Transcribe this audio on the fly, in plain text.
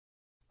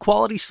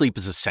Quality sleep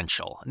is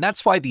essential, and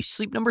that's why the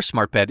Sleep Number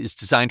Smart Bed is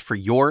designed for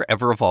your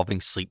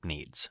ever-evolving sleep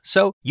needs.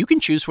 So you can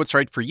choose what's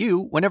right for you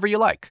whenever you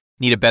like.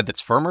 Need a bed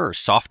that's firmer or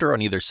softer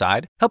on either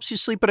side? Helps you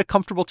sleep at a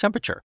comfortable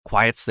temperature.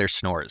 Quiets their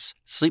snores.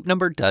 Sleep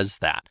Number does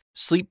that.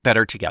 Sleep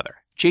better together.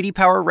 J.D.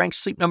 Power ranks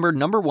Sleep Number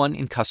 #1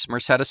 in customer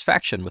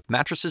satisfaction with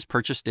mattresses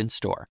purchased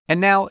in-store.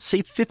 And now,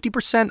 save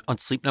 50% on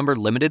Sleep Number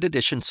limited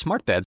edition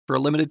smart beds for a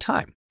limited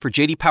time. For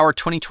J.D. Power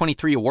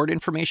 2023 award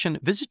information,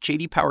 visit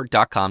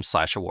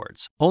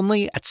jdpower.com/awards.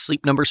 Only at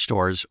Sleep Number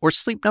stores or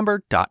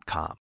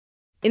sleepnumber.com.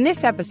 In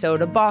this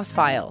episode of Boss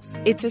Files,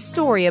 it's a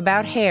story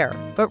about hair,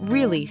 but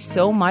really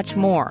so much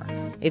more.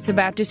 It's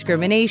about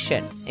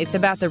discrimination. It's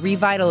about the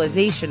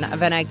revitalization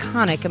of an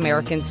iconic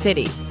American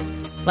city.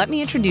 Let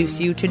me introduce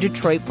you to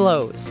Detroit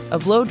Blows, a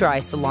blow-dry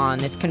salon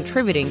that's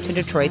contributing to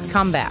Detroit's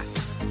comeback.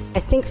 I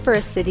think for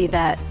a city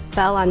that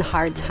fell on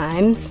hard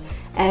times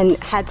and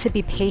had to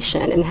be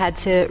patient and had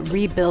to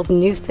rebuild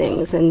new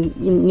things and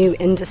new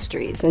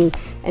industries and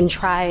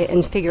try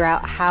and figure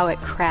out how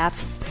it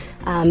crafts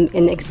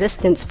an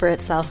existence for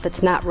itself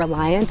that's not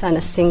reliant on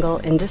a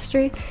single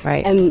industry.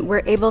 Right. And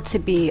we're able to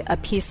be a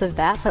piece of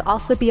that, but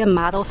also be a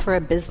model for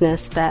a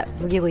business that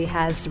really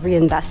has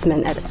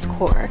reinvestment at its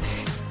core.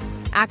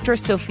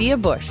 Actress Sophia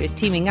Bush is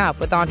teaming up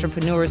with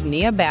entrepreneurs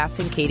Nia Batts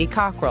and Katie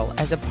Cockrell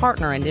as a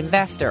partner and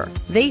investor.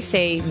 They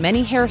say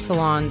many hair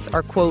salons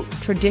are, quote,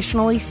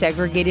 traditionally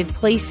segregated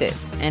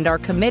places and are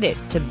committed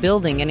to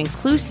building an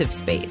inclusive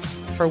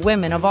space for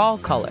women of all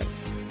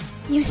colors.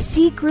 You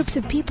see groups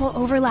of people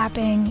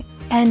overlapping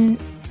and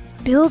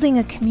building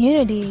a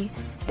community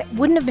that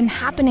wouldn't have been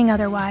happening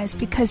otherwise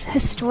because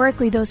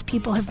historically those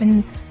people have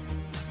been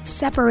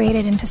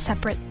separated into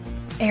separate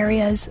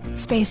areas,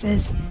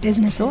 spaces,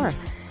 businesses. Sure.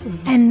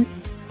 And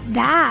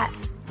that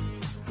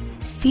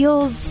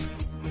feels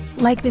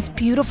like this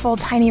beautiful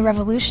tiny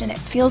revolution. It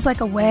feels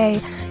like a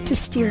way to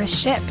steer a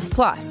ship.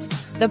 Plus,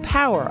 the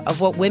power of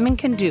what women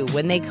can do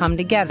when they come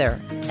together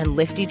and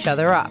lift each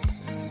other up.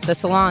 The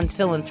salon's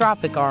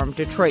philanthropic arm,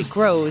 Detroit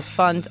Grows,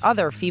 funds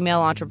other female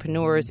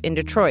entrepreneurs in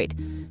Detroit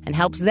and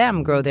helps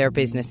them grow their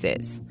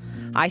businesses.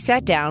 I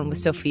sat down with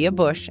Sophia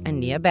Bush and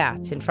Nia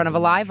Batts in front of a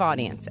live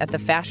audience at the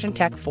Fashion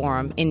Tech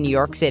Forum in New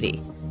York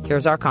City.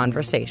 Here's our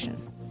conversation.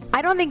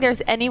 I don't think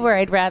there's anywhere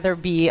I'd rather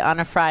be on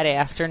a Friday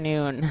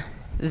afternoon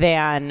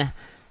than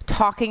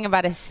talking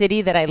about a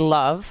city that I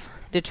love,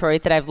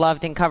 Detroit, that I've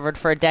loved and covered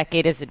for a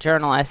decade as a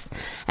journalist,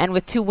 and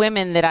with two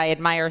women that I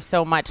admire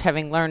so much,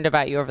 having learned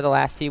about you over the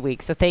last few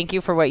weeks. So thank you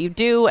for what you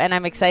do, and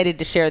I'm excited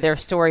to share their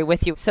story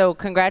with you. So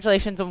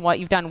congratulations on what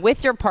you've done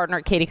with your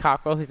partner, Katie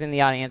Cockrell, who's in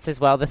the audience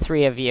as well, the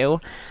three of you.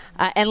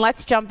 And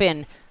let's jump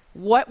in.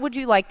 What would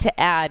you like to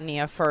add,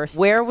 Nia, first?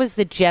 Where was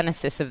the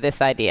genesis of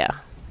this idea?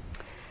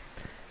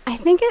 I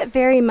think it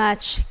very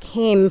much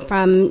came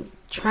from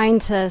trying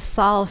to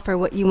solve for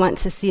what you want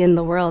to see in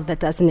the world that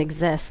doesn't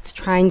exist,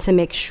 trying to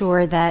make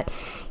sure that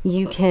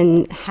you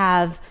can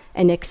have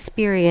an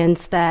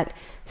experience that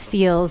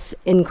feels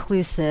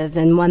inclusive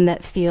and one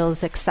that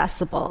feels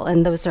accessible.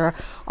 And those are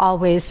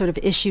always sort of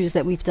issues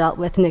that we've dealt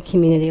with in a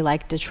community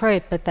like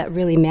Detroit, but that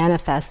really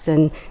manifests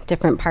in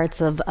different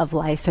parts of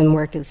life and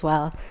work as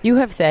well. You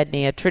have said,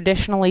 Nia,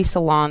 traditionally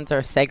salons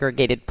are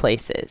segregated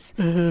places.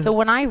 Mm-hmm. So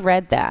when I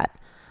read that,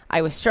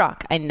 I was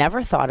struck. I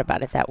never thought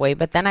about it that way,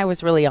 but then I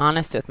was really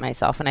honest with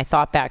myself and I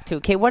thought back to,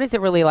 okay, what is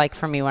it really like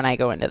for me when I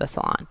go into the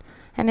salon?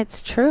 And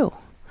it's true.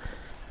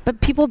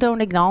 But people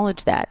don't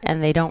acknowledge that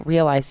and they don't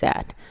realize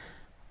that.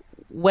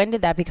 When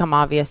did that become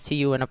obvious to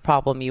you and a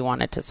problem you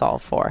wanted to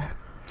solve for?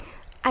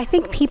 I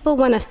think people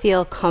want to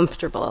feel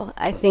comfortable.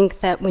 I think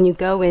that when you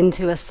go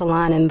into a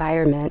salon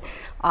environment,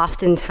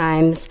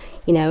 oftentimes,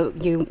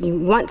 you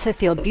want to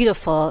feel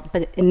beautiful,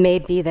 but it may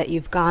be that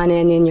you've gone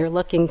in and you're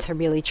looking to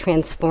really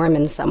transform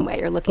in some way.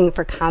 You're looking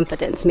for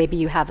confidence. Maybe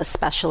you have a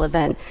special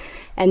event.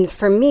 And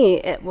for me,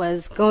 it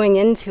was going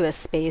into a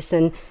space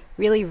and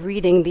really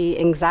reading the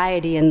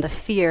anxiety and the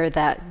fear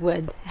that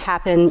would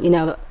happen,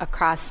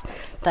 across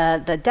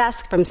the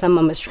desk from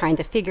someone was trying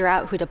to figure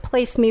out who to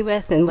place me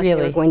with and what they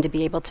were going to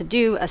be able to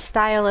do. A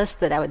stylist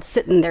that I would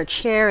sit in their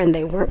chair and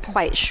they weren't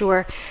quite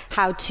sure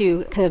how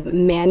to kind of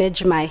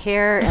manage my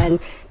hair, and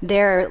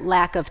their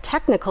lack of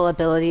technical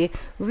ability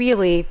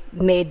really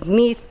made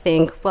me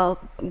think, well,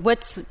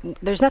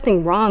 there's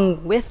nothing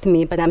wrong with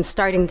me, but I'm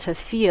starting to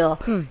feel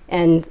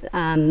and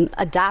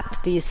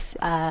adopt these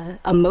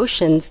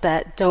emotions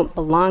that don't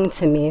belong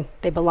to me.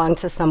 They belong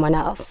to someone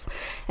else.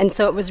 And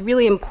so it was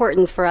really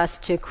important for us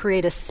to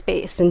create a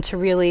space and to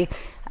really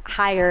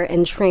hire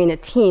and train a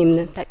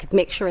team that could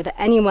make sure that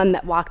anyone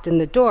that walked in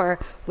the door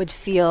would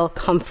feel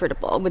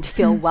comfortable, would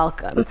feel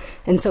welcome.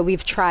 And so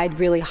we've tried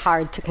really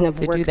hard to kind of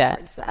work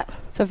towards that.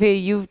 Sophia,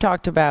 you've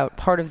talked about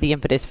part of the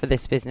impetus for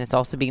this business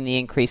also being the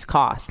increased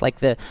cost, like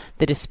the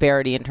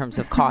disparity in terms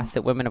of cost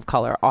that women of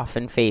color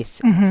often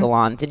face in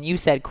salons. And you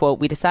said, quote,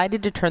 "We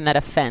decided to turn that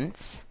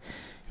offense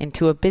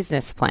into a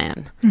business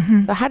plan."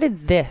 So how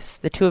did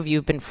the two of you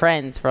have been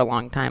friends for a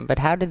long time, but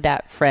how did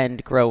that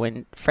friend grow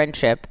in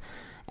friendship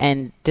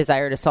and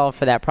desire to solve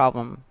for that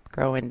problem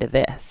grow into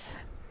this?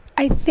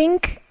 I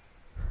think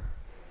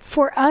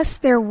For us,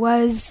 there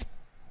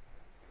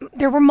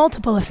were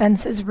multiple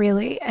offenses,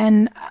 really.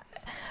 And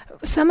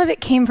some of it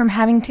came from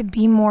having to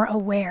be more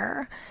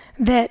aware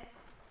that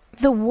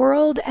the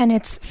world and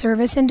its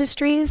service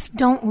industries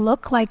don't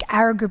look like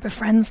our group of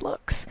friends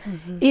looks.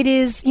 Mm-hmm. It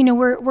is,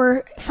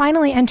 we're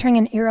finally entering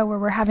an era where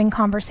we're having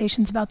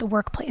conversations about the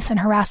workplace and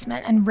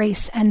harassment and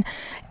race and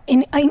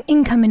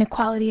income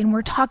inequality, and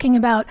we're talking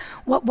about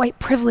what white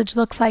privilege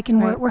looks like,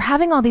 and we're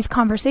having all these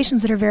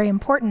conversations that are very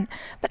important.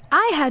 But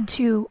I had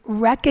to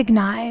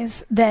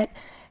recognize that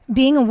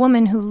being a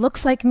woman who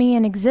looks like me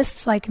and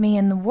exists like me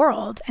in the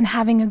world, and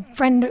having a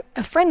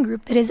friend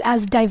group that is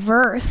as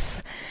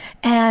diverse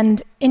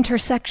and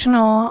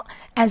intersectional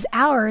as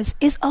ours,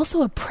 is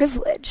also a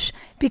privilege,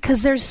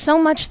 because there's so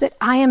much that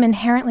I am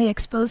inherently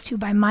exposed to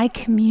by my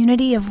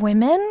community of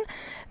women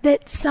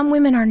that some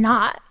women are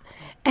not.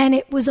 And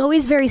it was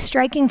always very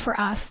striking for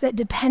us that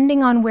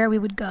depending on where we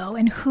would go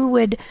and who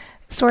would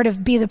sort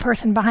of be the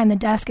person behind the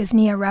desk, as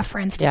Nia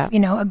referenced, if,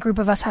 a group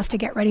of us has to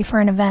get ready for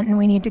an event and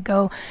we need to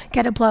go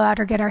get a blowout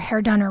or get our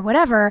hair done or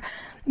whatever,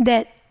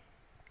 that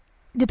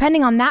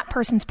depending on that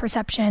person's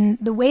perception,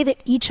 the way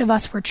that each of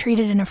us were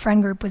treated in a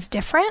friend group was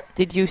different.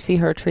 Did you see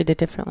her treated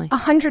differently?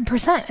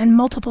 100%, and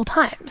multiple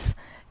times.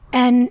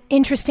 And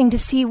interesting to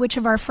see which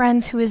of our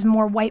friends who is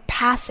more white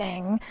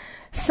passing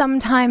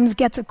sometimes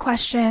gets a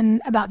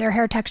question about their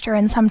hair texture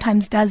and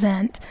sometimes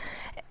doesn't.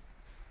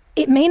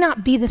 It may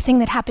not be the thing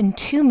that happened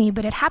to me,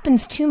 but it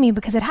happens to me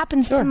because it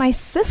happens to my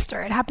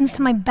sister. It happens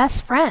to my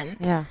best friend.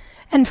 Yeah.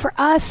 And for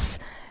us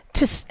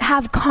to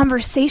have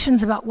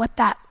conversations about what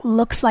that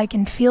looks like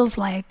and feels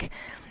like,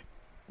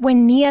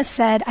 when Nia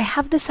said, I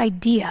have this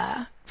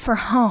idea for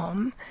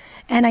home,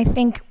 and I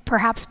think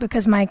perhaps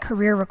because my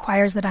career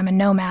requires that I'm a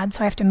nomad,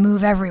 so I have to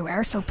move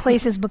everywhere, so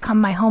places become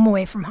my home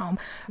away from home.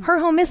 Her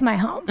home is my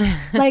home.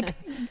 Like,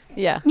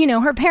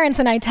 her parents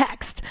and I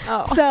text.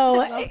 Oh, so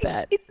I love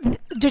that.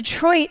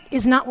 Detroit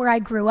is not where I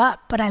grew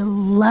up, but I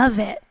love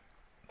it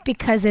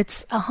because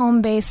it's a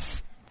home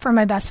base for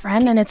my best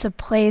friend, and it's a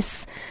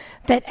place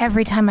that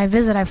every time I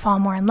visit, I fall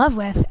more in love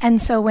with.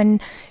 And so when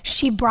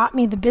she brought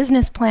me the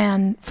business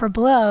plan for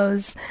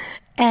Blows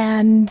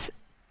and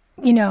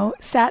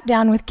sat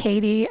down with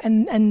Katie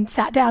and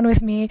sat down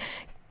with me.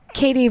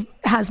 Katie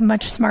has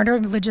much smarter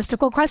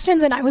logistical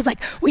questions, and I was like,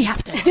 we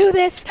have to do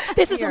this.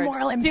 This is a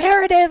moral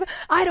imperative.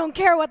 I don't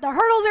care what the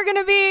hurdles are going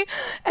to be.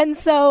 And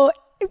so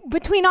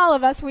between all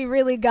of us, we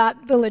really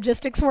got the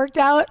logistics worked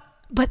out,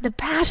 but the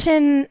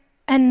passion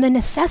and the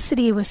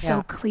necessity was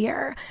so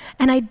clear.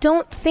 And I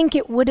don't think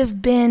it would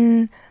have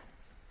been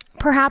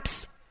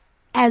perhaps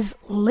as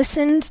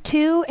listened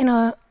to in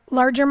a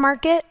larger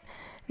market,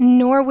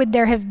 nor would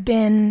there have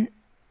been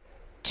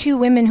two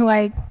women who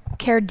I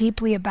care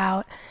deeply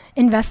about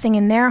investing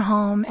in their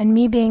home and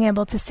me being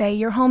able to say,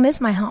 your home is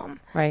my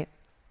home. Right.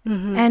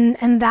 Mm-hmm.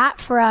 And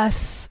that for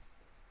us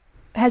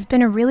has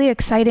been a really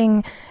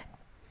exciting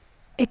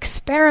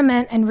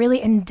experiment and really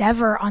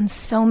endeavor on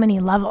so many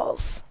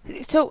levels.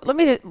 So let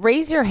me just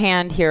raise your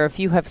hand here if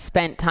you have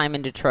spent time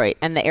in Detroit,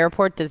 and the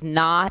airport does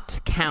not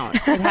count.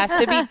 It has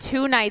to be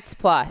 2 nights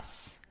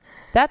plus.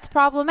 That's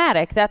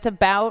problematic. That's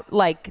about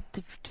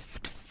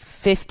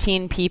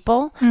 15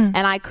 people, and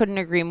I couldn't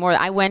agree more.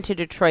 I went to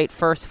Detroit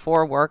first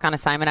for work on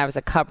assignment. I was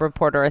a cub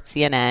reporter at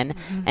CNN,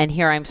 and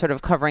here I'm sort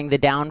of covering the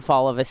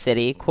downfall of a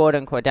city, quote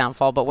unquote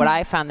downfall. But what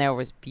I found there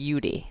was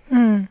beauty,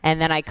 and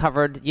then I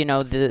covered,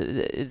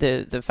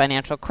 the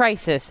financial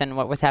crisis and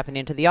what was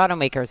happening to the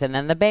automakers, and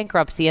then the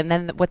bankruptcy, and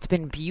then what's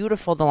been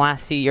beautiful the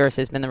last few years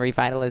has been the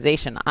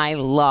revitalization. I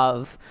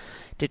love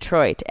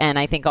Detroit, and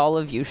I think all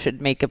of you should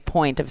make a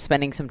point of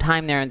spending some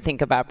time there and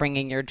think about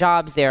bringing your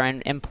jobs there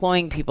and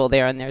employing people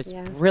there, and there's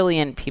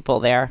brilliant people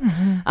there.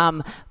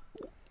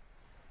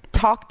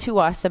 Talk to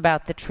us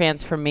about the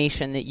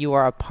transformation that you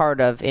are a part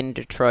of in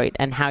Detroit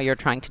and how you're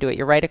trying to do it.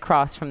 You're right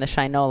across from the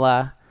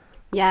Shinola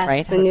the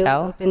hotel. new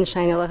open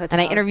Shinola Hotel.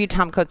 And I interviewed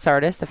Tom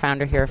Kotsartis, the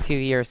founder here, a few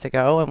years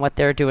ago, and what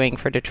they're doing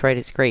for Detroit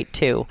is great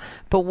too.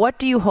 But what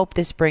do you hope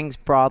this brings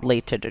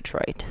broadly to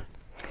Detroit?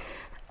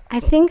 I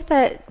think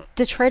that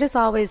Detroit has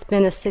always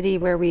been a city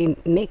where we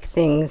make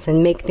things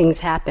and make things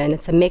happen.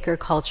 It's a maker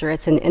culture.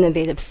 It's an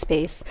innovative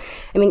space.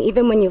 I mean,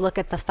 even when you look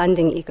at the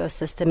funding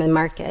ecosystem and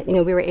market, we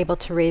were able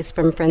to raise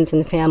from friends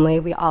and family.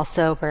 We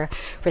also were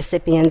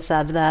recipients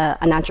of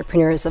an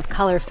Entrepreneurs of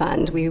Color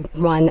Fund. We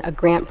run a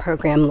grant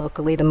program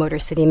locally, the Motor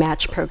City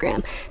Match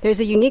program. There's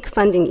a unique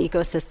funding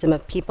ecosystem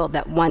of people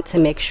that want to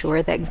make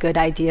sure that good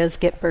ideas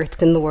get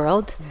birthed in the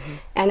world.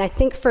 And I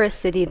think for a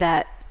city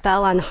that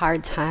fell on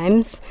hard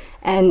times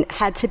and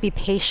had to be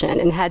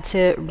patient and had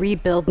to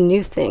rebuild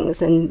new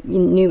things and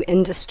new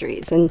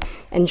industries and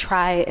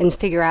try and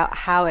figure out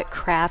how it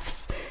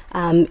crafts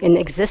an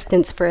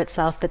existence for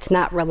itself that's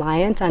not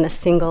reliant on a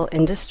single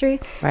industry.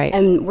 Right.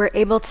 And we're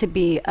able to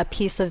be a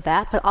piece of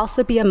that, but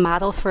also be a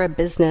model for a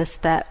business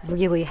that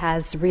really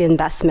has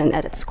reinvestment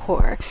at its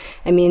core.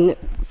 I mean,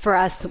 for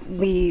us,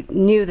 we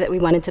knew that we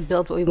wanted to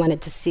build what we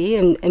wanted to see,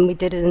 and we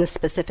did it in a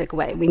specific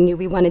way. We knew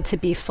we wanted to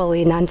be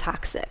fully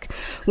non-toxic.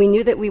 We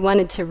knew that we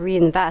wanted to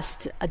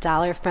reinvest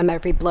 $1 from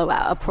every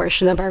blowout, a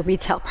portion of our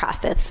retail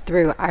profits,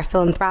 through our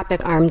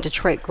philanthropic arm,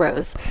 Detroit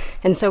Grows.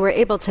 And so we're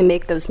able to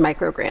make those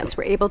micro grants.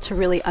 We're able to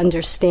really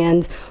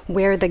understand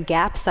where the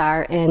gaps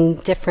are in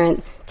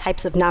different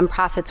types of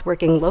nonprofits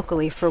working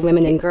locally for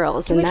women and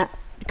girls. Can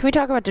we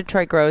talk about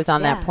Detroit Grows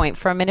on that point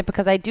for a minute?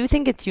 Because I do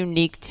think it's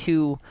unique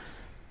to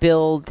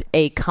build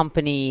a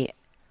company.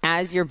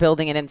 As you're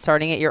building it and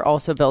starting it, you're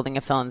also building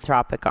a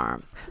philanthropic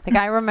arm. Like,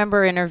 I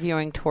remember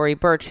interviewing Tory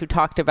Burch, who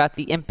talked about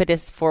the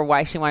impetus for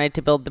why she wanted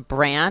to build the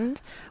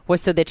brand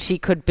was so that she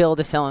could build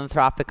a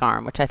philanthropic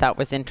arm, which I thought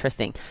was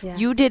interesting. Yeah.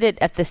 You did it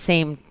at the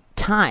same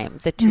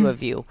time, the two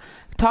of you.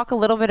 Talk a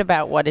little bit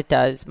about what it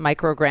does.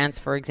 Micro grants,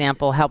 for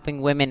example,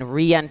 helping women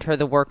re-enter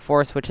the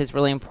workforce, which is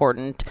really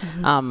important.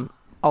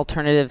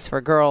 Alternatives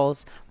for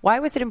girls. Why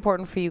was it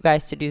important for you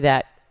guys to do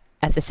that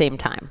at the same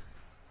time?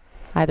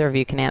 Either of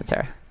you can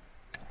answer.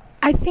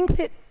 I think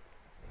that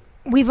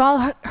we've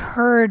all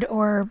heard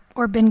or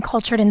been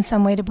cultured in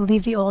some way to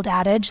believe the old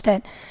adage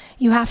that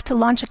you have to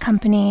launch a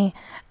company,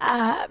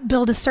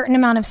 build a certain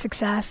amount of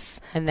success,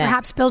 and then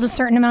perhaps build a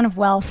certain amount of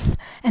wealth,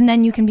 and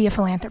then you can be a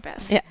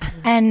philanthropist. Yeah.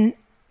 And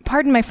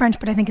pardon my French,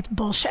 but I think it's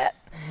bullshit.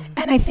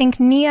 And I think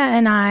Nia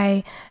and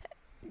I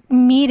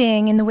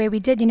meeting in the way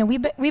we did,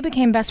 we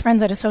became best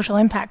friends at a social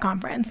impact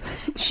conference.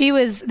 She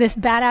was this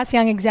badass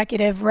young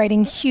executive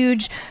writing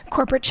huge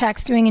corporate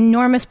checks, doing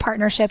enormous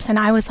partnerships, and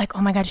I was like, oh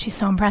my God, she's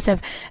so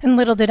impressive. And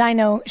little did I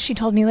know, she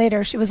told me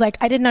later, she was like,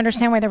 I didn't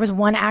understand why there was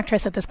one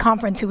actress at this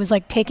conference who was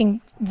like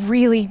taking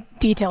really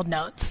detailed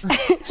notes.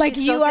 Like,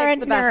 you are a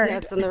the nerd. Best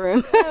notes in the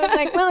room. I was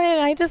like, well,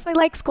 I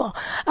like school.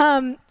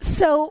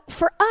 So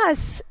for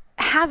us,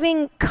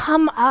 having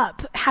come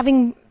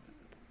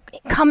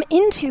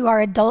into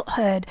our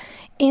adulthood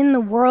in the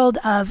world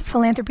of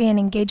philanthropy and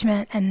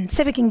engagement and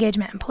civic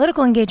engagement and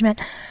political engagement,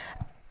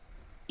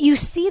 you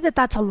see that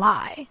that's a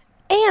lie.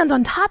 And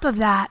on top of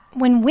that,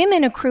 when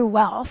women accrue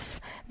wealth,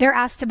 they're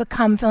asked to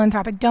become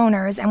philanthropic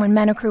donors, and when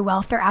men accrue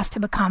wealth, they're asked to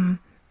become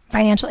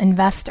financial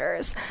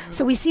investors.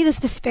 So we see this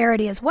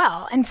disparity as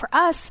well. And for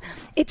us,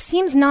 it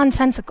seems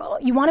nonsensical.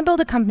 You want to build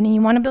a company,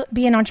 you want to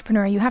be an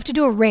entrepreneur, you have to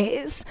do a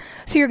raise.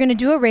 So you're going to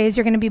do a raise,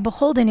 you're going to be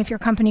beholden if your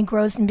company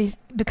grows and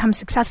becomes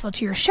successful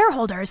to your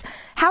shareholders.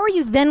 How are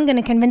you then going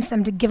to convince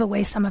them to give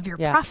away some of your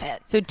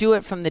profit? So do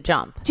it from the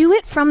jump. Do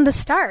it from the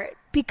start.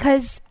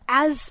 Because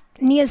as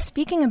Nia's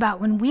speaking about,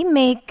 when we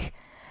make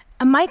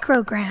a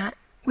micro grant,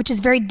 which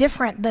is very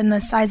different than the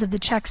size of the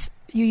checks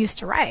you used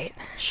to write,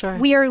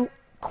 we are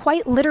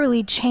quite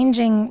literally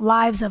changing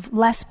lives of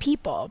less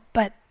people,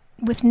 but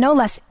with no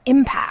less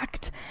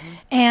impact.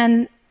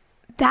 And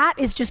that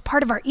is just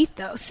part of our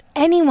ethos.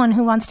 Anyone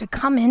who wants to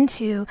come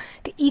into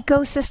the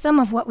ecosystem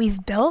of what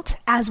we've built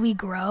as we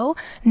grow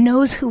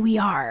knows who we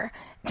are.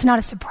 It's not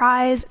a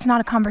surprise. It's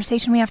not a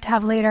conversation we have to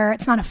have later.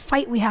 It's not a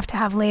fight we have to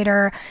have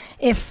later.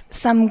 If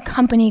some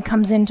company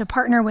comes in to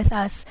partner with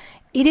us,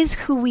 it is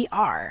who we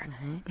are.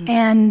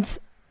 And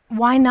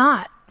why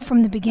not,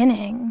 from the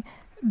beginning,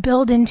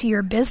 build into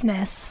your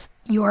business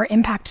your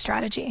impact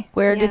strategy?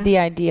 Where did the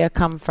idea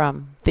come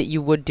from that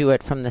you would do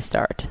it from the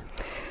start?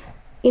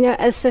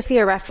 As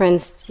Sophia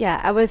referenced,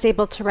 I was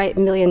able to write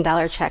 $1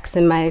 million checks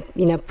in my,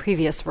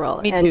 previous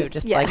role. Me too,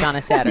 just like on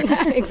a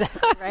Saturday.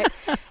 Exactly, right?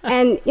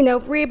 And,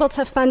 we're able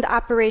to fund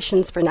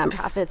operations for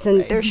nonprofits.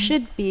 And there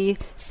should be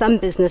some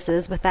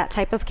businesses with that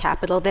type of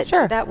capital that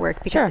do that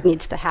work because it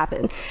needs to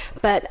happen.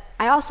 But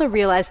I also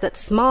realized that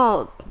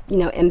small,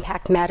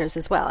 impact matters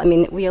as well. I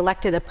mean, we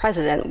elected a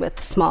president with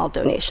small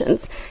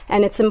donations.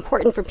 And it's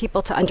important for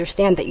people to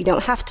understand that you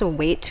don't have to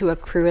wait to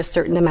accrue a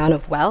certain amount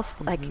of wealth.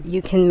 Like,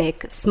 you can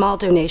make small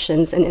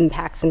donations and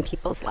impacts in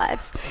people's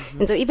lives.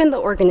 And so even the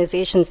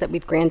organizations that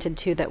we've granted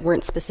to that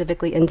weren't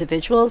specifically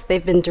individuals,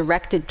 they've been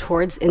directed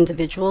towards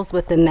individuals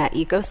within that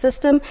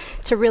ecosystem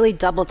to really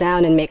double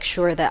down and make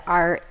sure that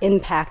our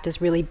impact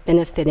is really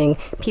benefiting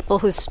people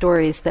whose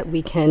stories that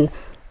we can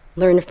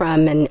learn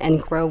from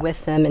and grow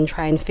with them and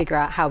try and figure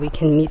out how we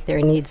can meet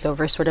their needs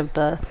over sort of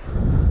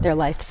their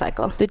life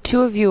cycle. The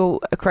two of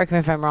you, correct me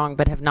if I'm wrong,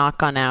 but have not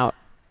gone out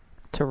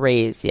to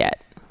raise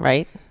yet,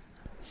 right?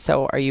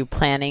 So are you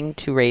planning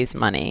to raise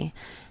money?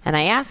 And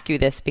I ask you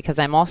this because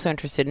I'm also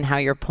interested in how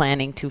you're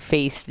planning to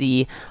face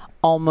the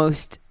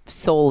almost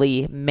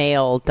solely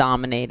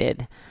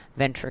male-dominated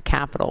venture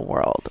capital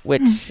world,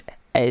 which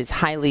is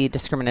highly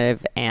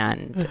discriminative.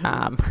 And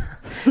I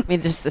mean,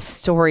 just the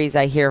stories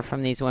I hear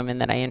from these women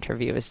that I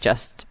interview is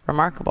just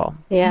remarkable.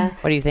 Yeah.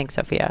 What do you think,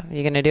 Sophia? Are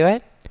you going to do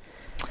it?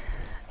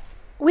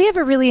 We have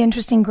a really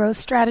interesting growth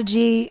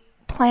strategy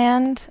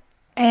planned,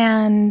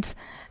 and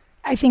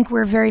I think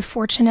we're very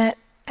fortunate,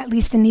 at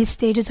least in these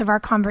stages of our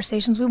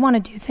conversations. We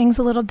want to do things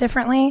a little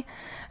differently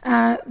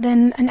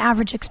than an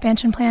average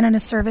expansion plan and a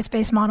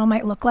service-based model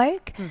might look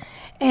like.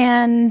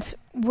 And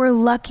we're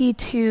lucky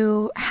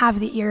to have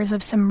the ears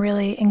of some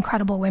really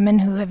incredible women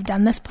who have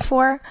done this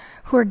before,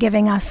 who are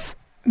giving us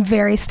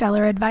very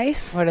stellar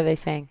advice. What are they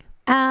saying?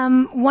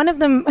 One of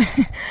them,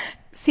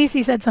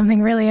 Cece said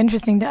something really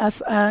interesting to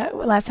us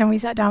last time we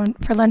sat down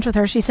for lunch with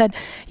her. She said,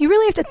 you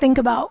really have to think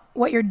about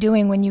what you're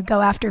doing when you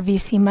go after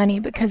VC money,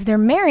 because they're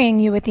marrying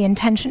you with the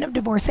intention of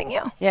divorcing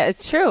you. Yeah,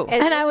 it's true.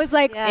 And I was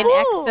like, in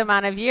X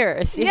amount of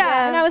years.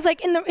 Yeah, and I was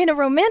like, in a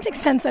romantic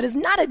sense, that is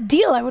not a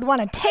deal I would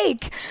want to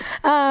take.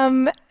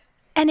 And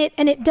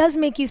it does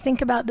make you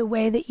think about the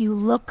way that you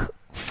look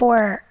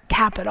for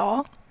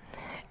capital.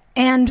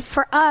 And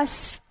for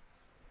us,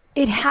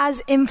 it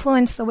has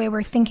influenced the way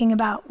we're thinking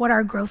about what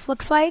our growth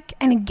looks like.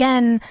 And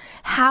again,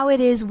 how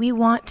it is we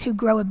want to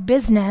grow a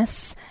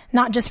business,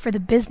 not just for the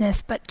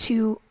business, but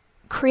to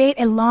create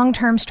a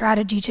long-term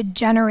strategy to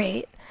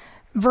generate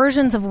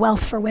versions of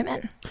wealth for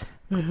women.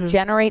 Mm-hmm.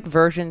 Generate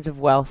versions of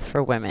wealth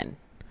for women.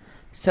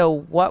 So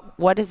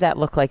what does that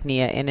look like,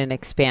 Nia, in an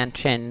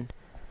expansion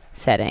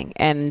setting?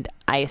 And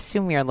I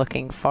assume you're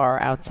looking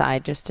far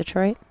outside just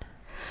Detroit?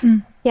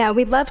 Yeah,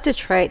 we love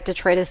Detroit.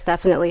 Detroit is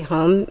definitely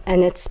home,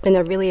 and it's been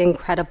a really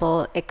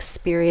incredible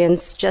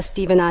experience just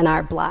even on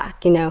our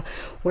block. You know,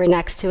 we're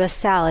next to a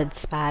salad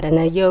spot and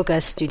a yoga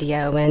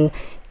studio and,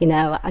 you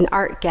know, an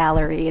art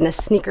gallery and a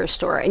sneaker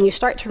store, and you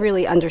start to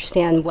really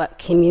understand what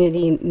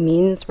community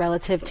means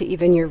relative to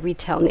even your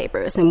retail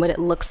neighbors and what it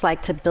looks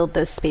like to build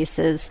those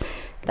spaces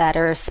that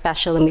are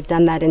special, and we've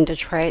done that in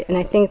Detroit. And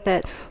I think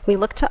that we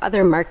look to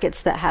other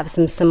markets that have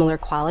some similar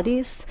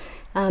qualities.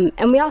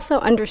 And we also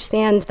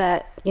understand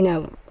that, you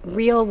know,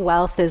 real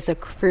wealth is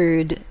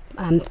accrued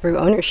through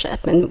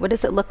ownership. And what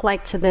does it look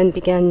like to then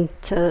begin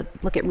to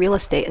look at real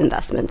estate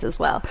investments as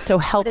well? So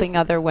helping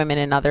other women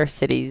in other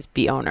cities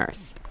be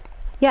owners.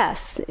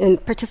 Yes,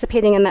 and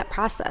participating in that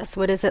process.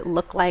 What does it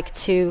look like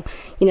to,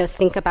 you know,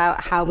 think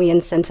about how we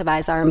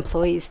incentivize our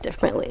employees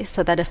differently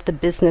so that if the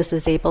business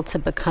is able to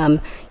become,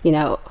 you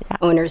know,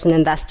 owners and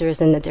investors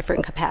in a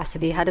different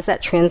capacity, how does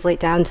that translate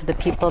down to the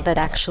people that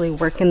actually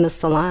work in the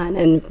salon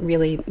and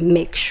really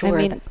make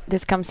sure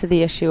this comes to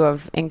the issue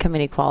of income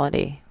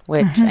inequality,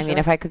 which, I mean,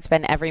 if I could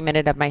spend every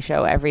minute of my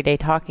show every day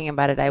talking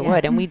about it, I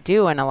would. And we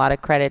do, and a lot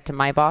of credit to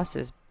my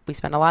bosses. We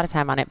spend a lot of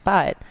time on it,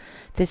 but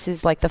this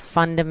is like the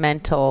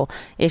fundamental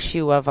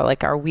issue of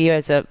like, are we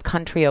as a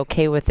country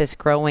okay with this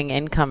growing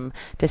income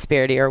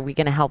disparity? Or are we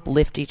going to help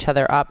lift each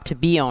other up to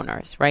be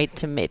owners,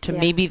 right?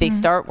 Maybe they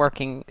start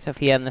working,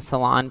 Sophia, in the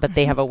salon, but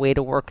they have a way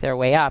to work their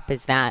way up.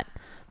 Is that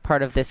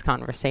part of this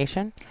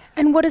conversation?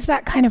 And what does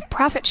that kind of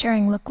profit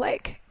sharing look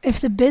like?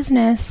 If the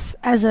business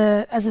as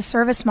a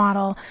service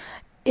model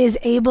is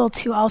able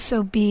to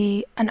also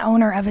be an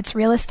owner of its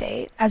real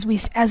estate as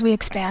we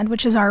expand,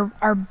 which is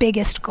our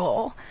biggest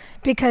goal.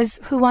 Because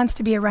who wants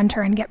to be a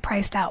renter and get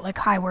priced out like,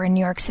 hi, we're in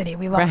New York City.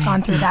 We've all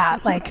gone through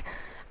that. Like,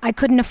 I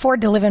couldn't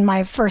afford to live in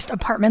my first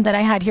apartment that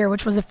I had here,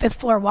 which was a 5th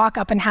floor walk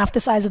up and half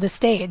the size of the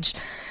stage.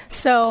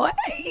 So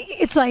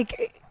it's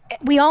like,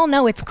 we all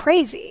know it's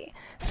crazy.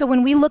 So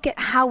when we look at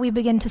how we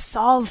begin to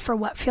solve for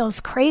what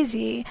feels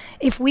crazy,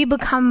 if we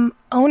become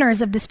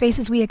owners of the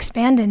spaces we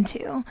expand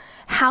into,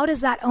 how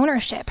does that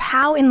ownership,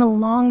 how in the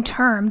long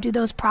term do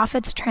those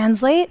profits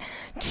translate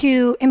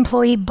to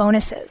employee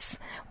bonuses?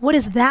 What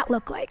does that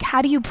look like?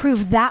 How do you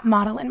prove that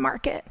model in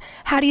market?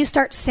 How do you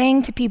start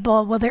saying to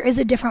people, well, there is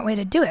a different way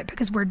to do it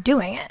because we're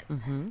doing it?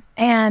 Mm-hmm.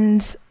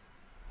 And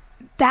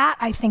that,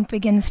 I think,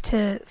 begins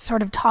to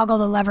sort of toggle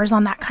the levers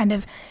on that kind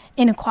of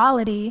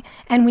inequality.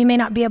 And we may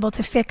not be able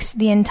to fix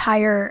the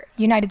entire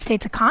United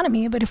States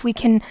economy, but if we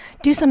can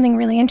do something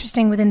really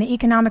interesting within the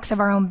economics of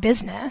our own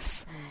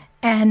business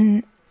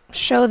and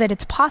show that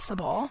it's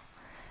possible,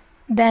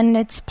 then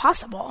it's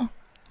possible.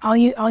 All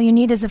you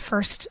need is a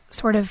first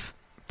sort of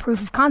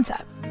proof of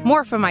concept.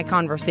 More from my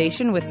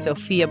conversation with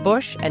Sophia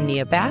Bush and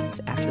Nia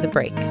Batts after the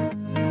break.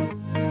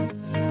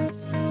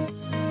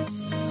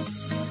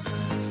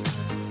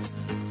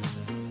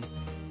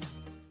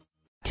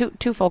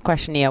 Twofold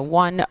question, Nia.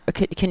 One,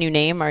 can you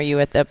name, are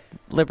you at the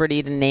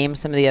liberty to name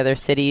some of the other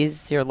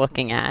cities you're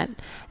looking at?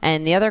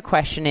 And the other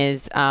question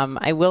is,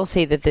 I will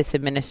say that this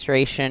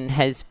administration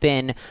has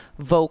been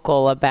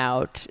vocal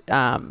about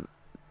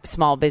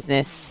small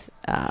business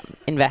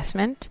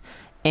investment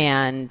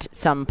and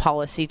some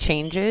policy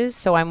changes.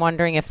 So I'm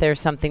wondering if there's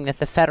something that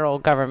the federal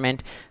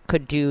government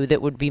could do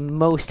that would be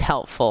most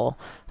helpful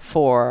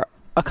for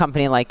a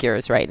company like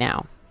yours right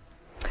now.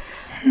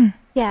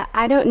 Yeah,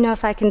 I don't know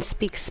if I can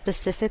speak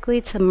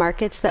specifically to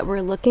markets that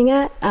we're looking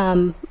at.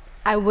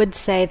 I would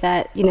say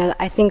that, you know,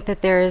 I think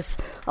that there's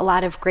a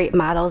lot of great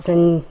models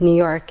in New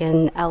York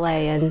and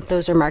LA, and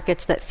those are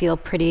markets that feel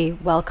pretty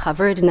well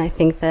covered. And I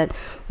think that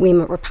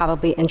we're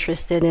probably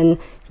interested in,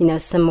 you know,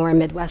 some more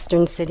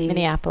Midwestern cities.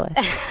 Minneapolis,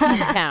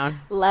 town.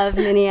 Love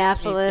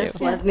Minneapolis.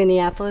 Love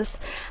Minneapolis.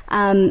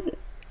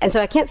 And so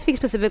I can't speak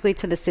specifically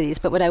to the cities,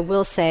 but what I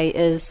will say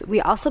is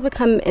we also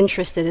become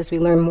interested as we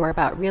learn more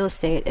about real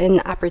estate in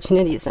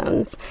opportunity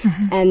zones.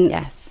 Mm-hmm.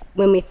 And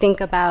when we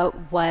think about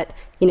what,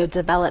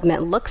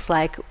 development looks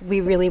like, we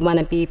really want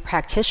to be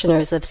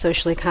practitioners of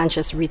socially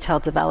conscious retail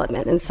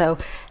development. And so,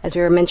 as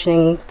we were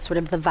mentioning, sort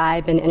of the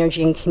vibe and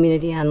energy and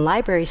community on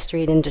Library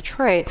Street in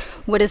Detroit,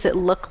 what does it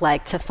look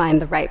like to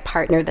find the right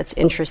partner that's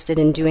interested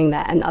in doing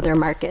that in other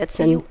markets?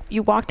 And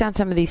you walk down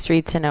some of these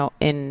streets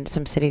in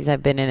some cities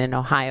I've been in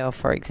Ohio,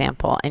 for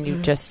example, and you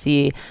just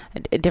see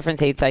different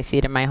states. I see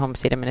it in my home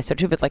state of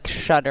Minnesota too, but like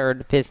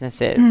shuttered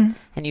businesses. And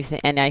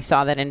and I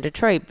saw that in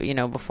Detroit,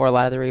 before a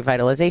lot of the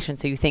revitalization.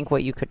 So you think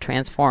what you could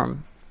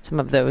transform some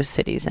of those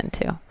cities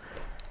into.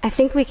 I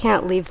think we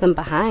can't leave them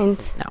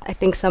behind. No. I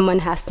think someone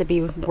has to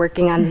be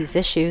working on these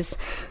issues.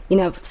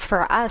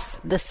 For us,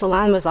 the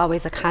salon was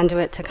always a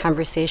conduit to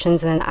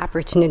conversations and an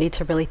opportunity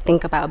to really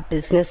think about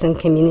business and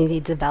community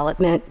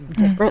development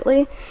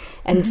differently.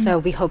 And so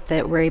we hope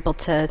that we're able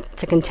to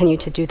continue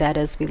to do that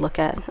as we look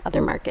at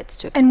other markets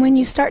too. And when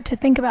you start to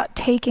think about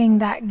taking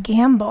that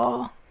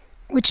gamble,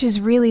 which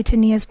is really, to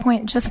Nia's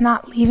point, just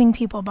not leaving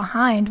people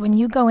behind, when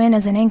you go in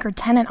as an anchor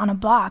tenant on a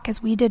block,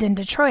 as we did in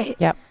Detroit,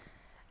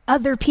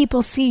 other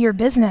people see your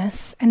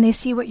business and they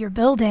see what you're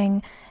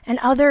building, and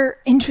other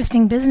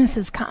interesting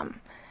businesses come,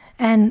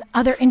 and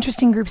other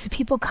interesting groups of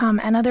people come,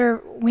 and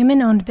other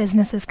women-owned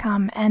businesses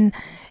come. And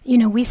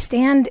we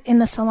stand in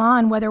the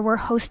salon, whether we're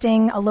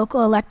hosting a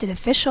local elected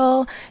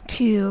official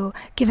to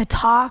give a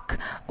talk,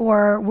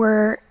 or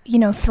we're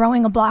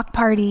throwing a block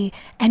party,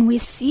 and we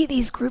see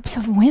these groups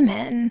of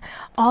women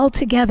all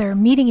together,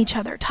 meeting each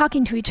other,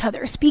 talking to each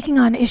other, speaking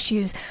on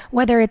issues,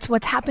 whether it's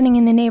what's happening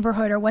in the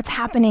neighborhood or what's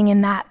happening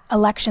in that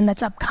election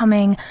that's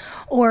upcoming,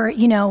 or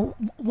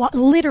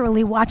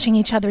literally watching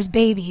each other's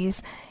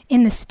babies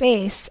in the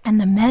space.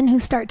 And the men who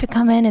start to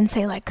come in and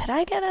say, like, could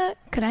I get a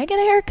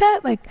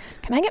haircut? Like,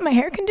 can I get my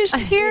hair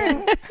conditioned here?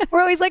 And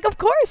we're always like, of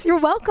course, you're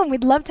welcome.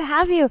 We'd love to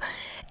have you.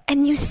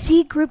 And you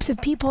see groups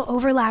of people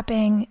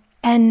overlapping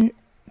and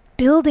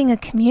building a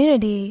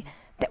community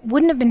that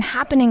wouldn't have been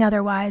happening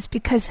otherwise,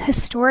 because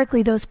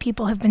historically those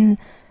people have been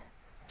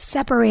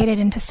separated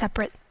into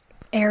separate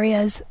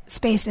areas,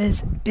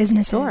 spaces,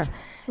 businesses.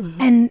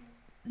 And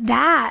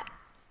that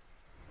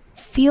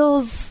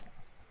feels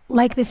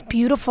like this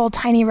beautiful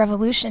tiny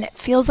revolution. It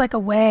feels like a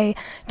way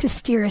to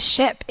steer a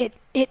ship.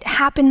 It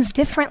happens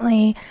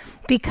differently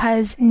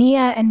because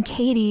Nia and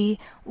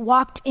Katie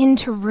walked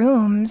into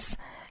rooms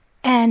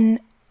and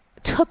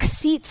took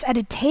seats at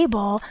a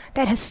table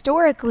that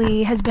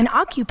historically has been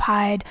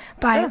occupied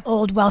by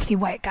old wealthy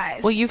white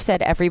guys. Well, you've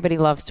said everybody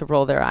loves to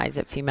roll their eyes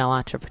at female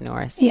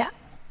entrepreneurs. Yeah.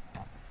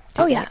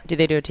 Do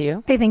they do it to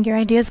you? They think your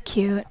idea is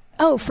cute.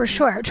 Oh, for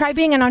sure. Try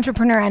being an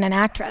entrepreneur and an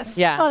actress.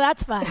 Yeah. Oh,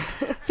 that's fun.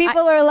 People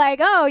are like,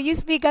 oh, you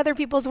speak other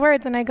people's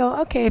words. And I go,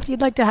 okay, if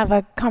you'd like to have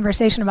a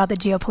conversation about the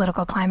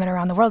geopolitical climate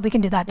around the world, we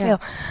can do that too.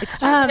 It's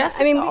true.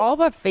 Jessica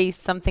Alba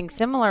faced something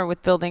similar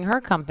with building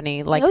her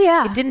company. Like,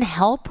 it didn't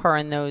help her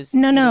in those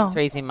meetings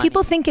raising money.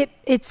 People think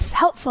it's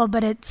helpful,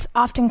 but it's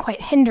often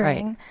quite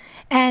hindering. Right.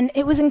 And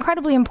it was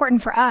incredibly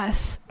important for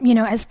us,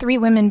 as 3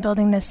 women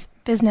building this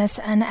business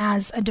and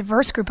as a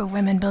diverse group of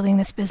women building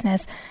this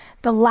business.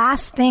 The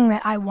last thing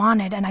that I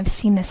wanted, and I've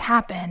seen this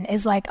happen,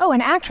 is like, oh,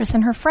 an actress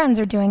and her friends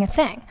are doing a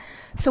thing.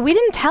 So we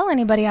didn't tell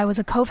anybody I was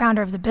a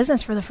co-founder of the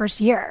business for the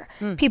first year.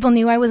 People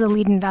knew I was a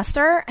lead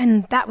investor,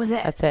 and that was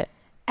it. That's it.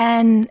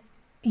 And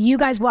you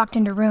guys walked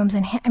into rooms,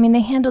 and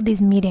they handled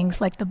these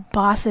meetings like the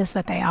bosses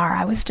that they are.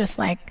 I was just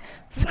like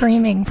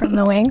screaming from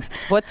the wings.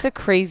 What's the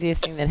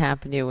craziest thing that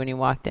happened to you when you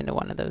walked into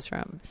one of those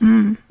rooms?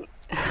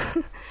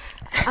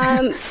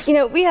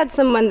 We had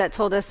someone that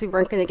told us we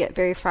weren't going to get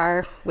very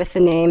far with the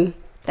name,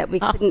 that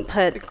we couldn't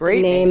put a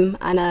name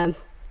on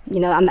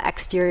on the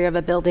exterior of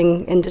a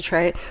building in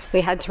Detroit. We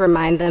had to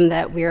remind them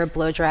that we're a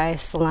blow-dry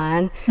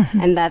salon,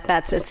 and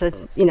it's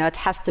a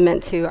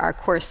testament to our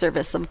core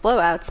service of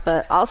blowouts,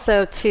 but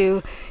also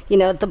to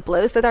the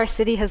blows that our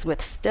city has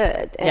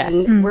withstood,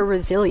 and we're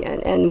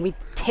resilient, and we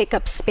take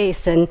up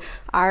space, and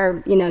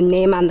our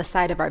name on the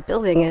side of our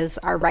building is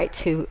our right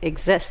to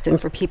exist and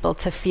for people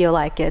to feel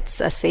like it's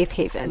a safe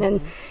haven.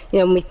 And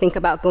when we think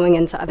about going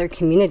into other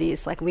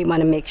communities, like, we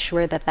want to make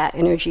sure that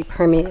energy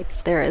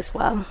permeates there as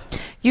well.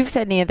 You've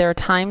said, Nia, there are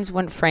times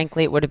when,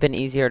 frankly, it would have been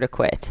easier to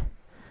quit.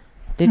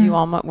 Did you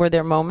were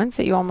there moments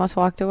that you almost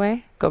walked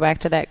away? Go back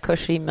to that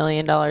cushy $1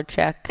 million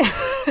check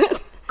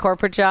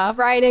corporate job?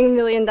 Writing $1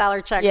 million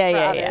checks for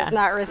others,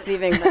 not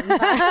receiving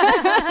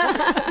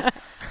them.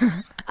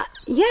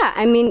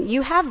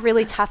 You have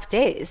really tough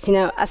days,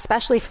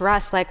 especially for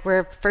us. Like,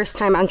 we're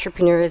first-time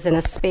entrepreneurs in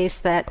a space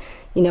that,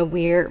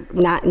 we're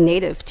not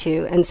native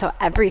to. And so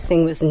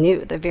everything was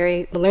new.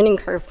 The learning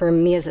curve for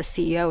me as a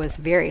CEO is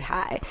very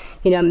high,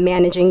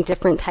 managing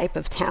different type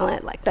of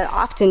talent like that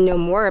often know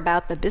more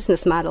about the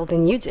business model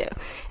than you do.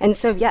 And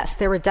so, yes,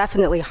 there were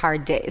definitely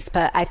hard days,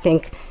 but I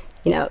think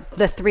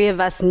the three of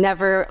us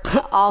never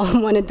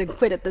all wanted to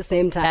quit at the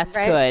same time. That's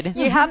right? good.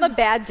 You have a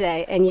bad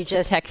day and you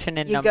just Protection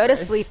in you numbers. go to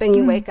sleep and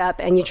you wake up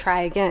and you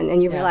try again,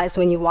 and you realize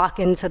when you walk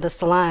into the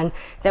salon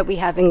that we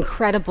have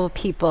incredible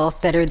people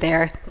that are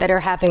there that are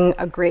having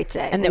a great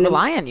day, and they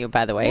rely on you,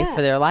 by the way,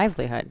 for their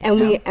livelihood.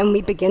 And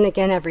we begin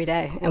again every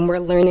day, and we're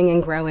learning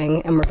and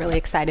growing, and we're really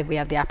excited we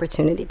have the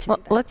opportunity to do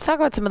that. Let's talk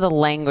about some of the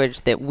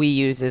language that we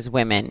use as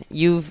women.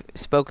 You've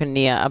spoken,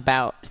 Nia,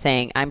 about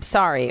saying, I'm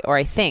sorry, or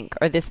I think,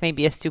 or this may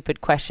be a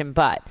stupid question,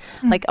 but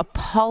like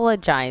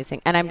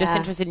apologizing. And I'm just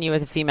interested in you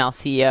as a female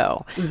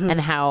CEO and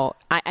how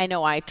I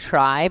know I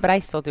try, but I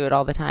still do it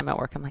all the time at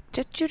work. I'm like,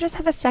 you just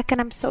have a second.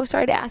 I'm so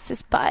sorry to ask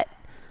this, but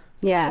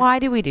why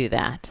do we do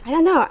that? I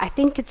don't know. I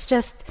think it's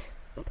just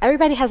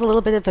everybody has a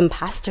little bit of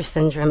imposter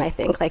syndrome, I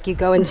think. Like you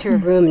go into a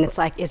room and it's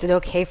like, is it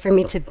okay for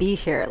me to be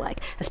here?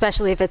 Like,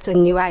 especially if it's a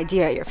new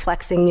idea, you're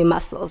flexing new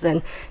muscles.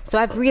 And so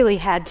I've really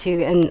had to,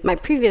 in my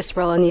previous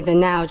role and even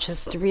now,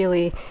 just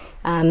really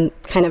kind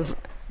of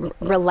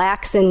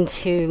relax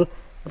into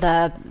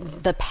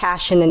the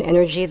passion and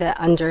energy that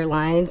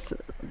underlines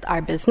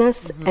our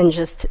business and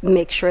just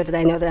make sure that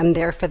I know that I'm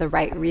there for the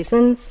right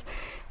reasons.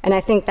 And I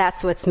think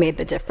that's what's made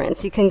the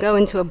difference. You can go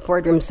into a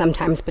boardroom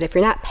sometimes, but if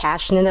you're not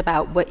passionate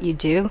about what you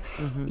do,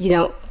 you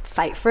don't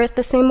fight for it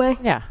the same way.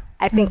 Yeah.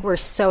 I think we're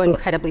so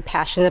incredibly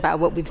passionate about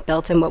what we've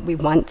built and what we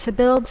want to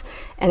build.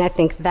 And I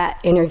think that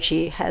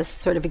energy has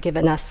sort of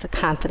given us the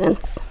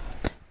confidence.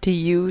 Do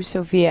you,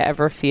 Sophia,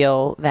 ever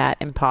feel that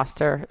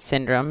imposter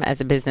syndrome as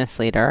a business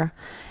leader?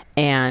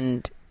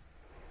 And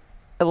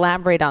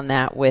elaborate on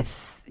that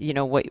with,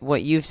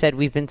 what you've said.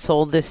 We've been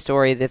sold this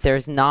story that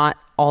there's not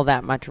all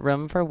that much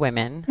room for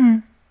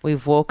women.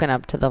 We've woken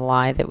up to the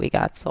lie that we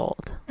got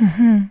sold.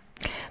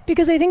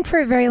 Because I think for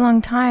a very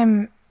long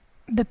time,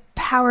 the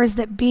powers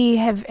that be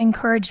have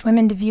encouraged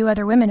women to view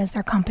other women as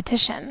their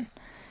competition.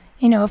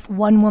 If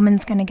one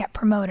woman's going to get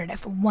promoted,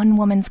 if one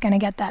woman's going to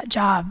get that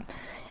job.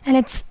 And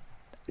it's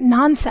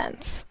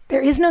nonsense.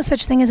 There is no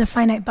such thing as a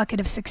finite bucket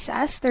of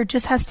success. There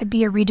just has to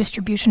be a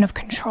redistribution of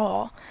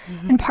control.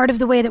 And part of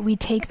the way that we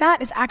take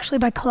that is actually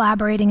by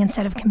collaborating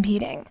instead of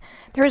competing.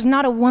 There is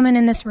not a woman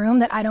in this room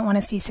that I don't want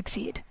to see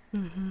succeed.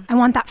 I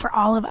want that for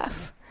all of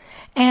us.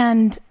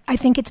 And I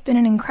think it's been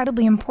an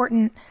incredibly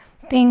important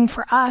thing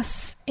for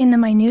us in the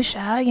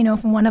minutia.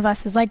 If one of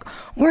us is like,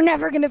 we're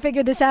never going to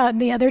figure this out,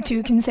 and the other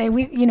two can say,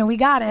 we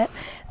got it.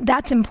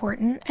 That's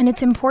important. And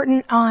it's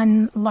important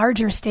on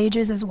larger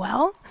stages as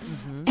well.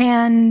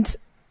 And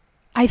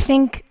I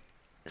think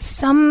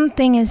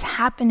something is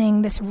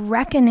happening, this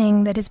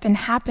reckoning that has been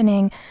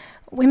happening.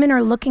 Women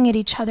are looking at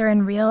each other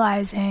and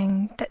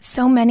realizing that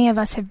so many of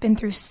us have been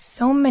through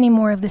so many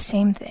more of the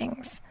same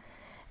things,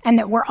 and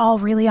that we're all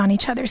really on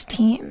each other's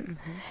team.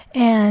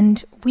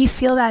 And we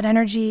feel that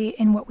energy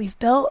in what we've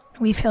built.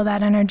 We feel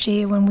that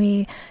energy when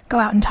we go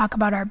out and talk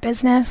about our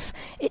business.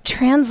 It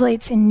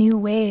translates in new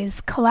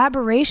ways.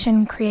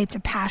 Collaboration creates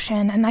a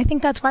passion. And I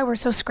think that's why we're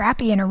so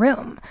scrappy in a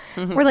room.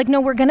 We're like, no,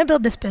 we're going to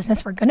build this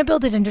business. We're going to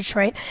build it in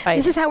Detroit. Right.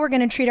 This is how we're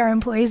going to treat our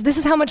employees. This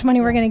is how much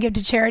money we're going to give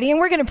to charity. And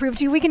we're going to prove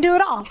to you we can do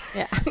it all.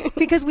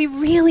 Because we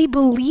really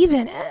believe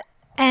in it.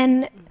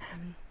 And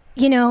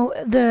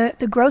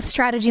the growth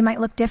strategy might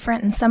look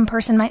different, and some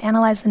person might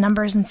analyze the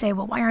numbers and say,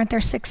 well, why aren't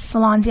there 6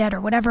 salons yet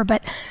or whatever?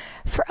 But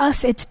for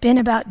us, it's been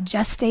about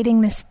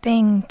gestating this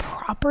thing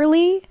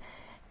properly,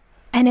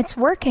 and it's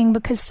working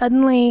because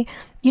suddenly,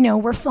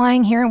 we're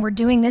flying here and we're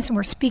doing this and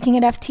we're speaking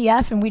at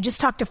FTF, and we just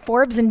talked to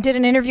Forbes and did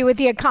an interview with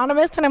The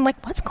Economist, and I'm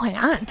like, what's going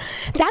on?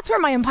 That's where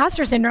my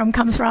imposter syndrome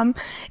comes from.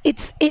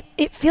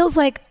 It feels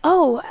like,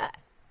 do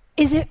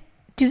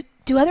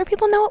other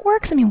people know it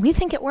works? I mean, we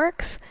think it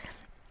works.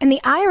 And the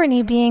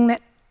irony being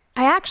that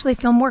I actually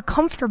feel more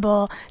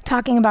comfortable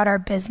talking about our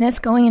business,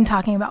 going and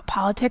talking about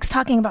politics,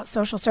 talking about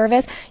social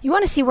service. You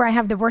want to see where I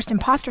have the worst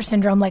imposter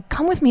syndrome? Like,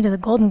 come with me to the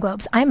Golden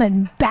Globes. I'm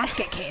a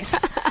basket case.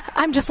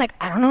 I'm just like,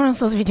 I don't know what I'm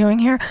supposed to be doing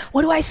here.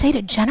 What do I say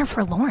to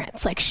Jennifer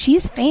Lawrence? Like,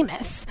 she's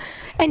famous.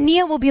 And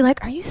Nia will be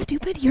like, are you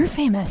stupid? You're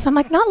famous. I'm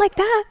like, not like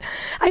that.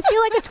 I feel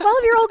like a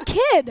 12-year-old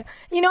kid.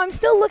 I'm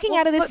still looking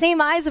out of the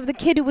same eyes of the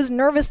kid who was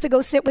nervous to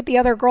go sit with the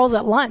other girls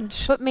at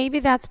lunch. But maybe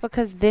that's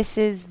because this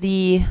is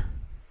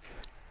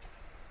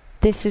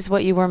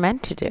what you were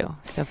meant to do,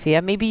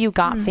 Sophia. Maybe you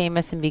got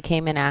famous and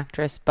became an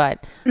actress,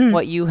 but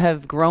what you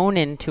have grown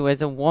into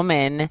as a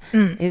woman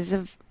is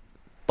a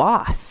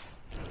boss.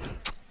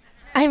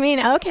 I mean,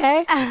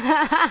 okay.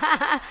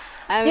 I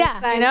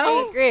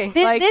agree.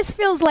 This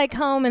feels like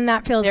home, and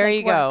that feels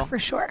like work, go. For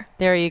sure.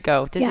 There you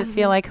go. Does this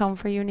feel like home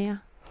for you,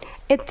 Nia?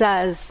 It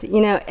does.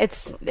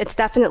 It's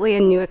definitely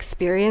a new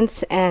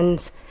experience,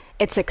 and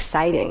it's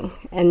exciting.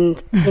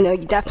 And,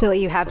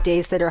 you have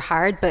days that are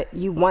hard, but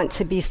you want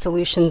to be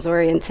solutions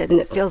oriented,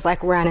 and it feels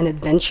like we're on an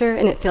adventure,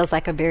 and it feels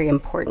like a very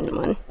important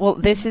one. Well,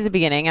 this is the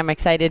beginning. I'm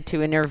excited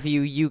to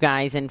interview you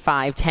guys in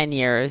 5-10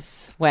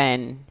 years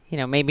when,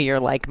 maybe you're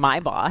like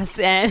my boss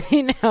and,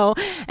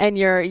 and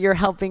you're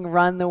helping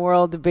run the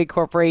world of big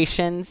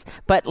corporations.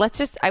 But let's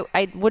just,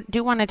 I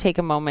do want to take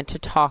a moment to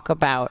talk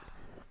about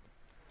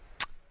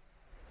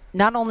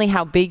not only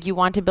how big you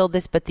want to build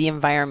this, but the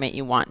environment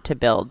you want to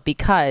build.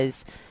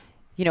 Because,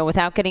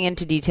 without getting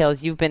into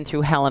details, you've been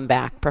through hell and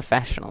back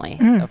professionally,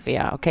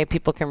 Sophia. Okay,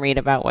 people can read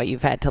about what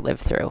you've had to live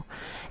through.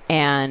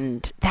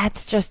 And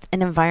that's just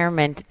an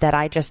environment that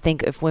I just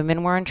think if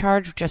women were in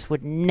charge, just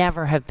would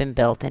never have been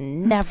built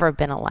and never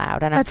been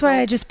allowed. And that's why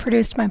I just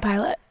produced my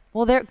pilot.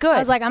 Well, they're good. I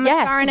was like, I'm going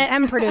to star in it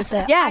and produce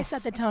it. Yes. I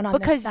set the tone on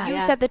because this.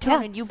 You set the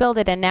tone and you build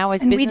it, and now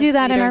as and business we do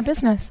that leaders, in our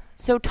business.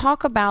 So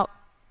talk about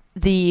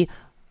the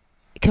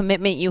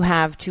commitment you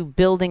have to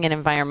building an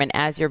environment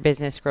as your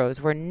business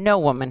grows where no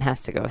woman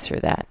has to go through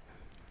that.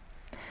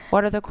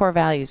 What are the core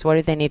values? What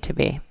do they need to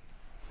be?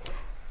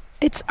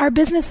 Our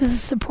business is a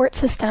support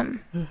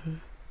system.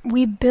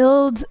 We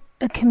build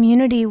a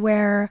community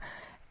where,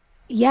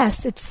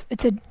 yes, it's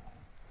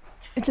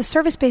a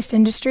service-based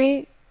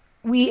industry.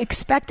 We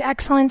expect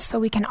excellence so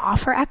we can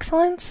offer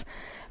excellence.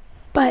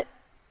 But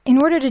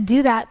in order to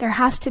do that, there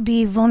has to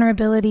be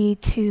vulnerability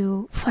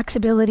to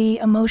flexibility,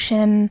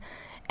 emotion,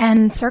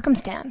 and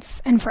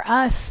circumstance. And for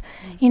us,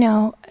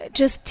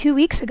 just 2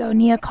 weeks ago,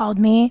 Nia called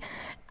me.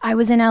 I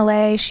was in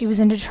LA, she was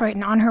in Detroit,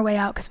 and on her way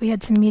out, because we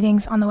had some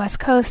meetings on the West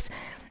Coast,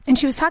 and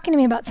she was talking to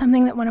me about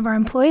something that one of our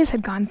employees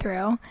had gone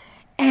through.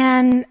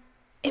 And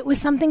it was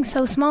something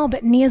so small,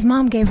 but Nia's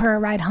mom gave her a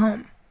ride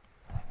home.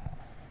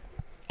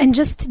 And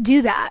just to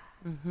do that,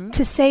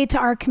 to say to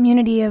our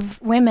community of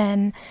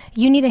women,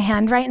 you need a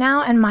hand right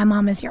now, and my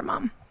mom is your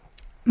mom.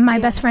 My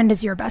best friend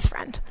is your best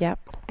friend. Yep.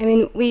 I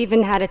mean, we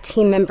even had a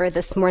team member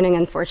this morning,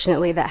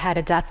 unfortunately, that had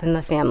a death in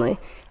the family.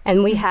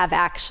 And we have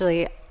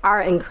actually our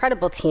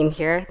incredible team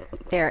here.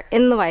 They're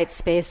in the white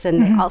space,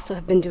 and they also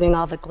have been doing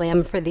all the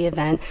glam for the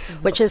event,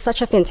 which is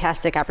such a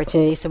fantastic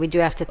opportunity. So we do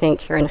have to thank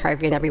Karen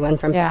Harvey and everyone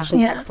from Fashion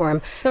Tech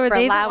Forum so for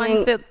they allowing the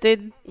ones that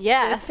did.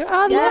 Yes,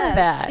 I love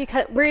that,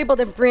 because we're able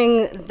to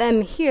bring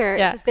them here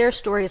because their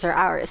stories are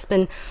ours.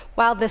 But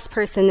while this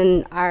person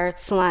in our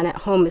salon at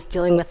home is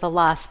dealing with a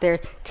loss, they're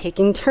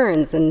taking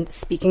turns and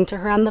speaking to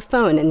her on the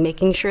phone and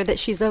making sure that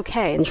she's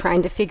okay and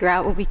trying to figure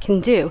out what we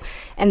can do.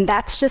 And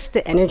that's just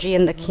the energy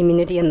and the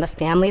community and the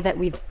family that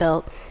we've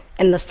built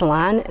in the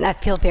salon. And I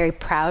feel very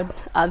proud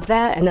of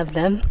that and of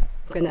them.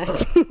 I'm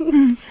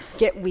gonna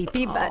get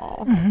weepy,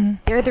 but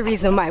they're the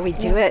reason why we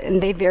do it,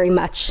 and they very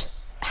much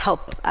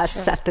help us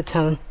set the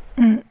tone.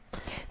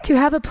 To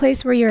have a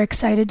place where you're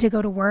excited to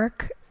go to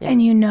work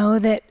and you know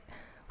that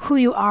who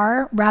you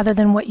are rather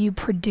than what you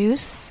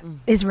produce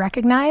is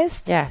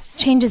recognized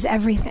changes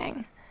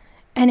everything.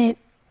 And it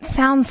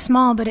sounds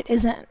small, but it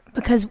isn't,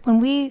 because when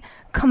we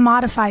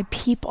commodify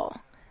people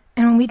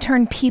and when we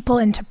turn people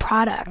into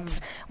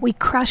products, we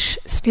crush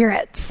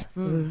spirits.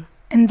 And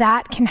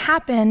that can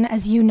happen,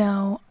 as you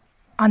know,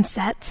 on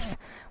sets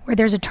where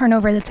there's a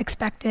turnover that's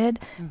expected,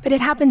 but it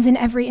happens in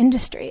every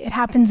industry. It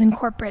happens in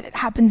corporate, it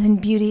happens in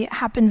beauty, it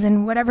happens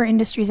in whatever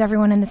industries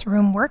everyone in this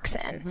room works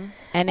in.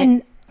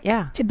 And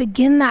to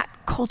begin that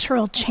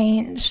cultural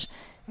change,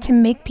 to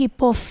make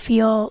people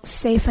feel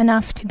safe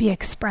enough to be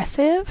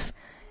expressive,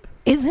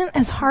 isn't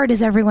as hard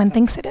as everyone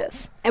thinks it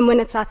is. And when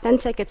it's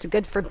authentic, it's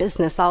good for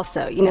business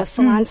also.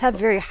 Salons have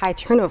very high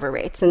turnover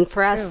rates. And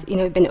for us,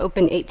 we've been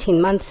open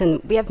 18 months, and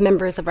we have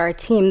members of our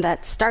team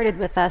that started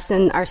with us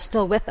and are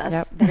still with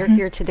us, that are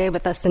here today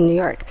with us in New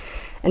York.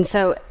 And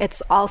so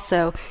it's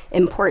also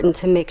important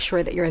to make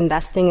sure that you're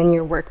investing in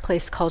your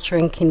workplace culture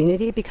and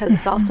community, because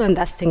it's also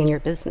investing in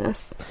your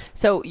business.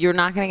 So you're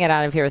not going to get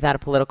out of here without a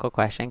political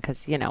question,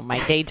 because, my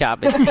day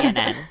job is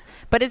CNN.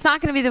 But it's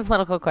not going to be the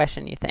political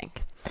question, you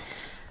think.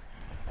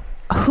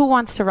 Who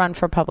wants to run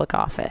for public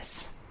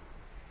office?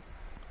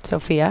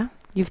 Sophia,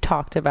 you've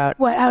talked about...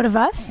 What, out of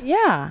us?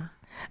 Yeah.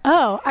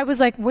 Oh, I was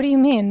like, what do you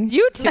mean?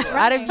 You two,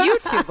 out of you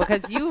two,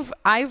 because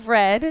I've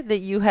read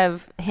that you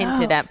have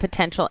hinted at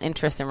potential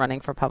interest in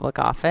running for public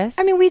office.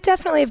 I mean, we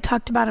definitely have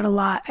talked about it a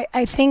lot.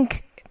 I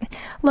think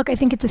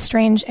it's a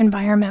strange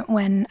environment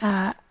when...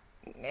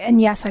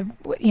 and yes, I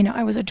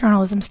was a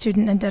journalism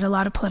student and did a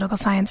lot of political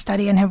science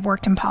study and have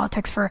worked in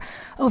politics for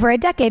over a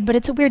decade, but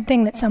it's a weird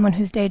thing that someone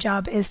whose day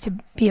job is to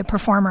be a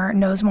performer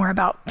knows more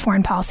about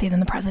foreign policy than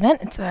the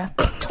president. It's a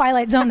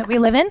twilight zone that we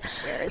live in.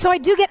 So I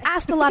do get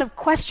asked a lot of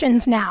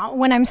questions now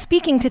when I'm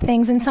speaking to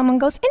things and someone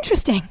goes,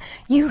 interesting,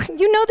 you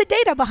know the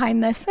data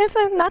behind this. It's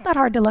not that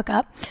hard to look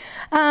up.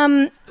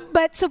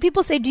 But so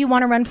people say, do you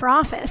want to run for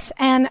office?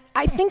 And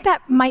I think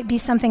that might be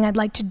something I'd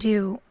like to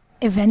do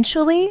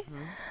eventually.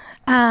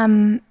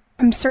 I'm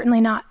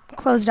certainly not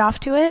closed off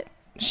to it.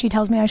 She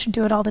tells me I should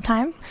do it all the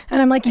time.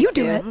 And I'm like, you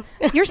do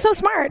it. You're so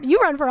smart. You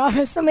run for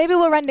office. So maybe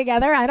we'll run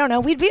together. I don't know.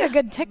 We'd be a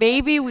good ticket.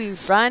 Maybe we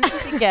run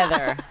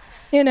together.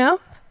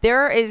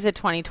 There is a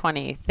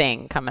 2020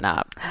 thing coming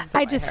up. So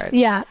I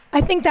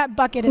think that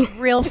bucket is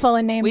real full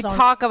of names. We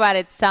talk about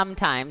it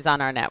sometimes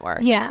on our network.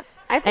 Yeah.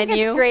 I think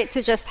it's great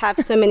to just have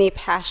so many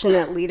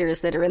passionate leaders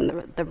that are in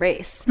the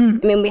race. I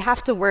mean, we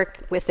have to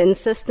work within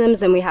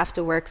systems, and we have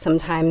to work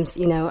sometimes,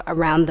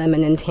 around them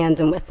and in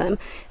tandem with them.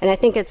 And I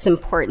think it's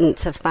important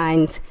to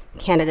find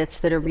candidates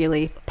that are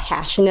really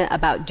passionate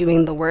about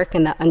doing the work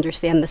and that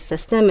understand the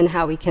system and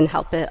how we can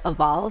help it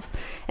evolve.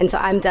 And so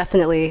I'm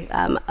definitely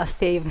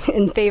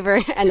in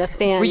favor and a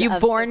fan. Were you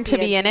of born Sophia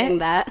to be in it?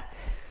 That.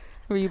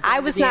 I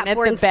was not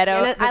born to be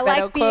in it. I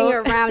like being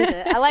around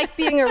it. I like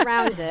being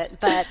around it,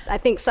 but I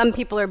think some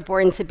people are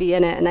born to be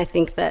in it, and I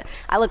think that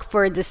I look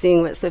forward to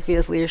seeing what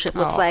Sophia's leadership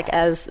looks like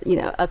as,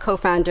 a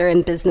co-founder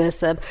in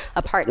business, a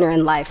partner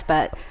in life,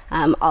 but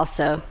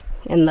also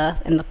in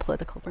the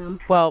political realm.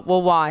 Well,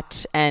 we'll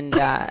watch and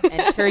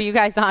cheer you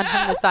guys on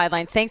from the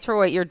sidelines. Thanks for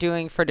what you're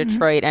doing for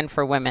Detroit and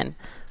for women.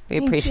 We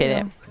appreciate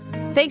it.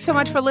 Thanks so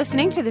much for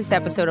listening to this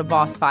episode of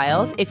Boss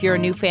Files. If you're a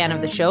new fan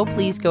of the show,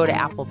 please go to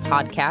Apple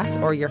Podcasts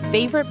or your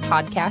favorite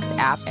podcast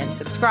app and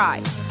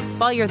subscribe.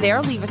 While you're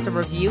there, leave us a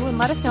review and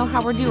let us know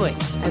how we're doing.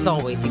 As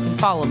always, you can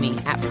follow me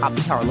at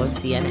Poppy Harlow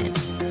CNN.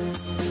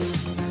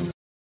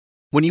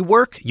 When you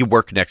work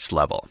next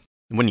level.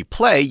 And when you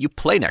play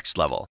next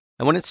level.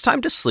 And when it's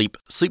time to sleep,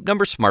 Sleep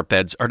Number smart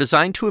beds are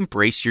designed to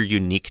embrace your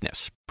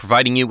uniqueness,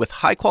 providing you with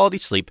high-quality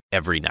sleep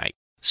every night.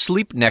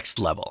 Sleep next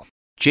level.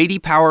 J.D.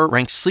 Power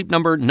ranks Sleep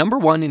Number number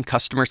 1 in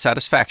customer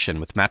satisfaction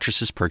with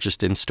mattresses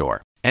purchased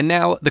in-store. And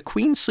now, the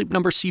Queen Sleep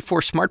Number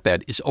C4 smart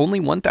bed is only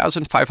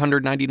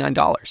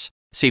 $1,599.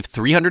 Save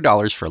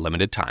 $300 for a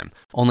limited time,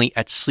 only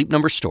at Sleep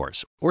Number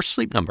stores or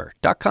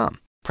sleepnumber.com.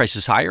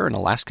 Prices higher in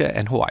Alaska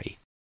and Hawaii.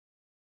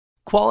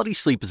 Quality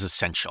sleep is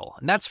essential,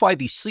 and that's why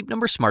the Sleep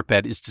Number smart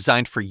bed is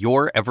designed for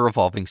your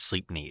ever-evolving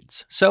sleep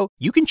needs. So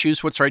you can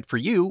choose what's right for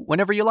you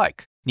whenever you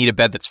like. Need a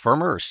bed that's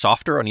firmer or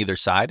softer on either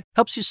side?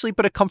 Helps you sleep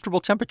at a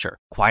comfortable temperature.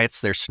 Quiets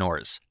their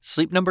snores.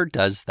 Sleep Number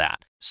does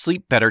that.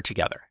 Sleep better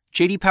together.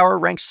 J.D. Power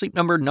ranks Sleep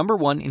Number number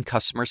 1 in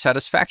customer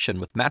satisfaction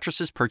with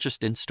mattresses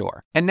purchased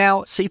in-store. And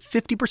now, save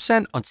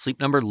 50% on Sleep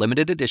Number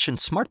limited edition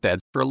smart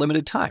beds for a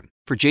limited time.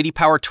 For J.D.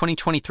 Power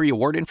 2023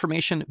 award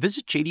information,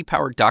 visit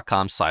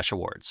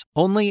jdpower.com/awards.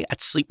 Only at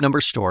Sleep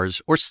Number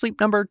stores or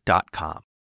sleepnumber.com.